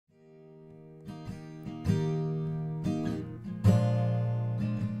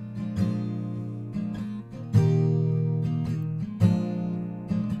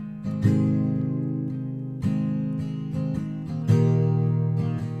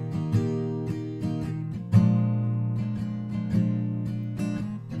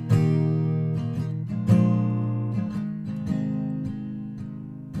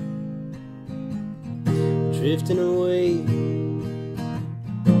drifting away,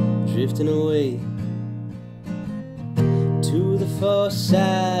 drifting away to the far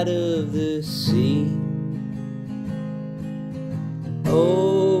side of the sea.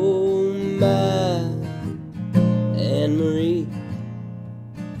 Oh my Anne-Marie,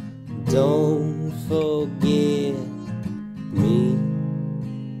 don't forget me.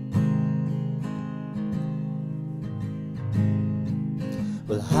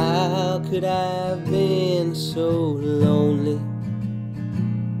 Well, how could I have been so lonely?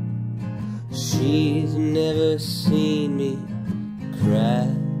 She's never seen me cry.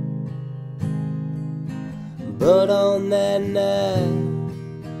 But on that night,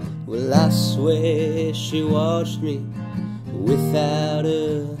 well, I swear she watched me without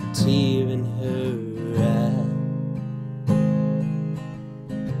a tear in her eye.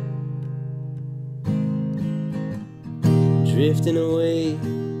 Drifting away,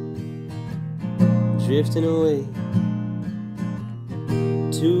 drifting away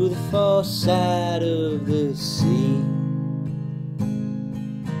to the far side of the sea.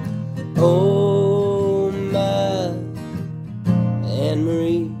 Oh my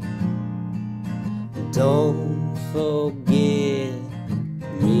Anne-Marie, don't forget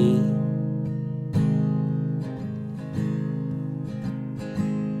me.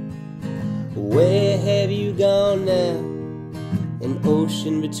 Where have you gone now? An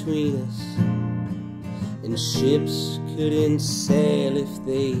ocean between us, and ships couldn't sail if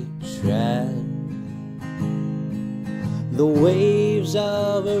they tried. The waves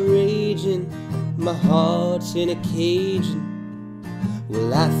are raging, my heart's in a cage, and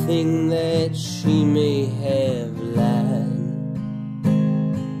well, I think that she may have lied.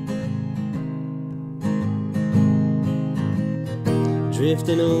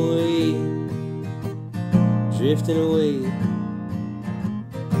 Drifting away, drifting away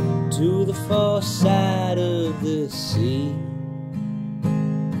to the far side of the sea.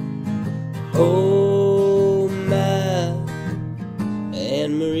 Oh my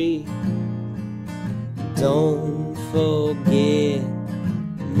Anne-Marie, don't forget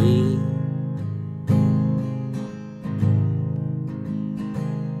me.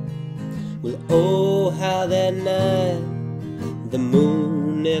 Well, oh, how that night the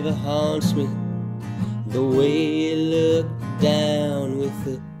moon never haunts me, the way it looked down with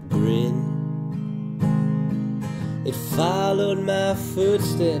a grin. It followed my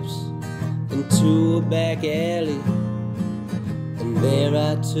footsteps into a back alley, and there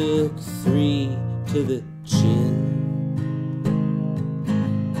I took 3 to the chin.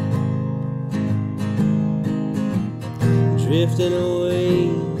 Drifting away,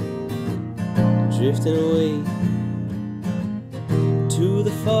 drifting away to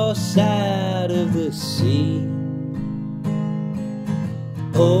the far side of the sea.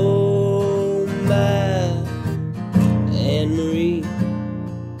 Oh my Anne-Marie,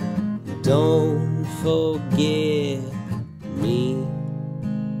 don't forget me.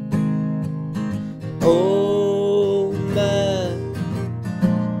 Oh my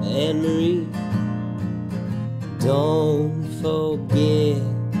Anne-Marie, don't forget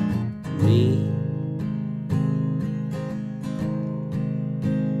me.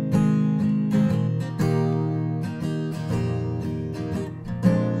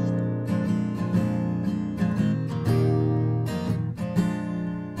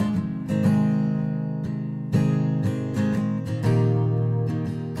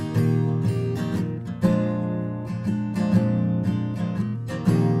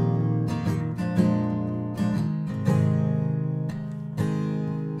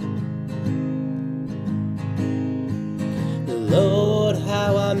 Lord,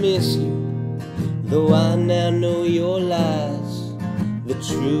 how I miss you, though I now know your lies. The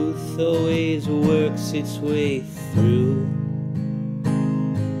truth always works its way through.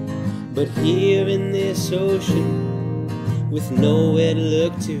 But here in this ocean, with nowhere to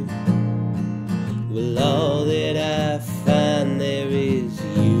look to, well, all that I find there is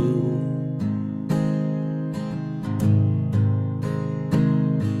you.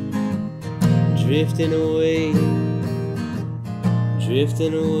 Drifting away,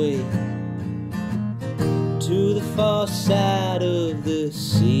 drifting away to the far side of the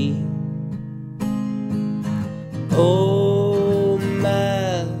sea. Oh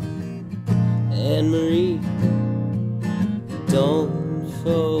my Anne-Marie, don't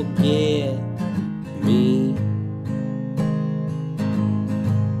forget me.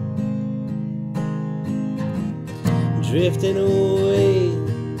 Drifting away,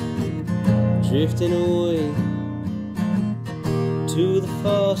 drifting away to the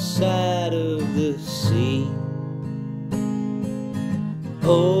far side of the sea.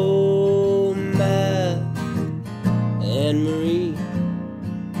 Oh my Anne-Marie,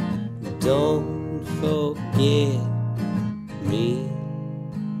 don't forget me.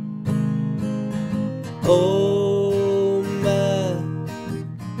 Oh, my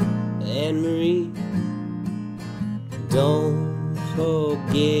Anne-Marie, don't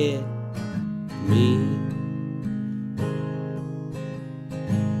forget me.